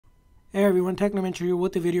Hey everyone, Technomentary here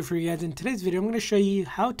with a video for you guys. In today's video, I'm going to show you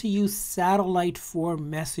how to use satellite for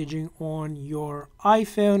messaging on your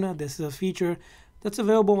iPhone. This is a feature that's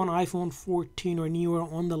available on iPhone 14 or newer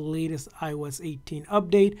on the latest iOS 18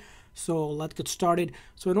 update. So let's get started.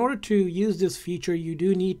 So in order to use this feature, you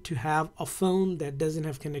do need to have a phone that doesn't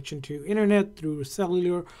have connection to internet through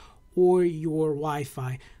cellular or your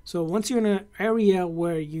Wi-Fi. So once you're in an area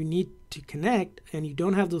where you need to connect and you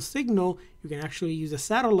don't have the signal, you can actually use a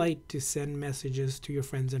satellite to send messages to your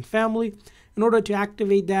friends and family. In order to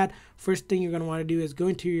activate that, first thing you're going to want to do is go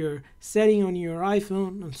into your setting on your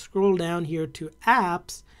iPhone and scroll down here to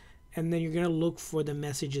apps, and then you're going to look for the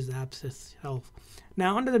messages apps itself.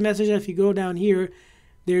 Now under the message, if you go down here,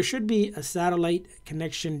 there should be a satellite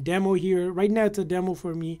connection demo here. Right now it's a demo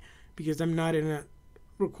for me because I'm not in a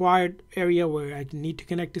required area where I need to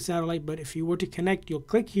connect to satellite, but if you were to connect, you'll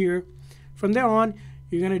click here. From there on,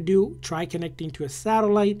 you're going to try connecting to a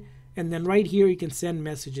satellite, and then right here you can send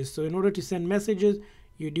messages. So in order to send messages,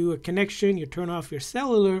 you do a connection, you turn off your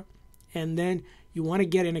cellular, and then you want to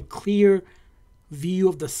get in a clear view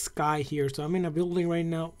of the sky here. So I'm in a building right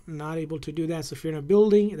now, not able to do that. So if you're in a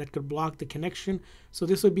building, that could block the connection. So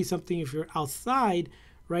this would be something if you're outside,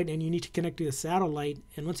 right, and you need to connect to the satellite,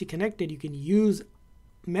 and once you connected, you can use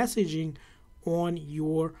messaging on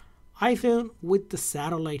your iPhone with the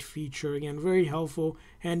satellite feature. Again, very helpful,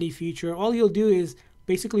 handy feature. All you'll do is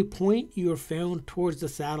basically point your phone towards the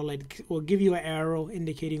satellite. It will give you an arrow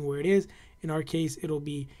indicating where it is. In our case, it'll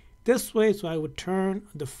be this way, so I would turn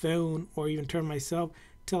the phone or even turn myself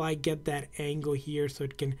till I get that angle here so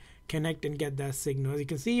it can connect and get that signal. As you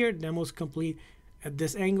can see here, demo's complete. At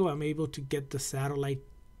this angle, I'm able to get the satellite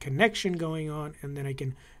connection going on, and then I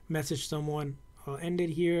can message someone. I'll end it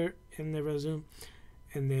here in the resume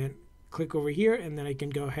and then click over here, and then I can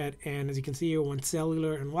go ahead and, as you can see here, when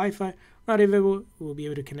cellular and Wi-Fi not available, we'll be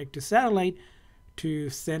able to connect to satellite to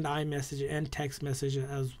send iMessage and text message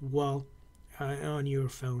as well on your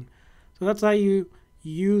phone. So that's how you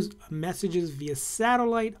use messages via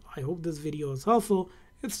satellite. I hope this video is helpful.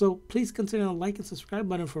 If so, please consider the like and subscribe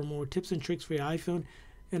button for more tips and tricks for your iPhone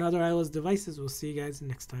and other iOS devices. We'll see you guys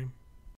next time.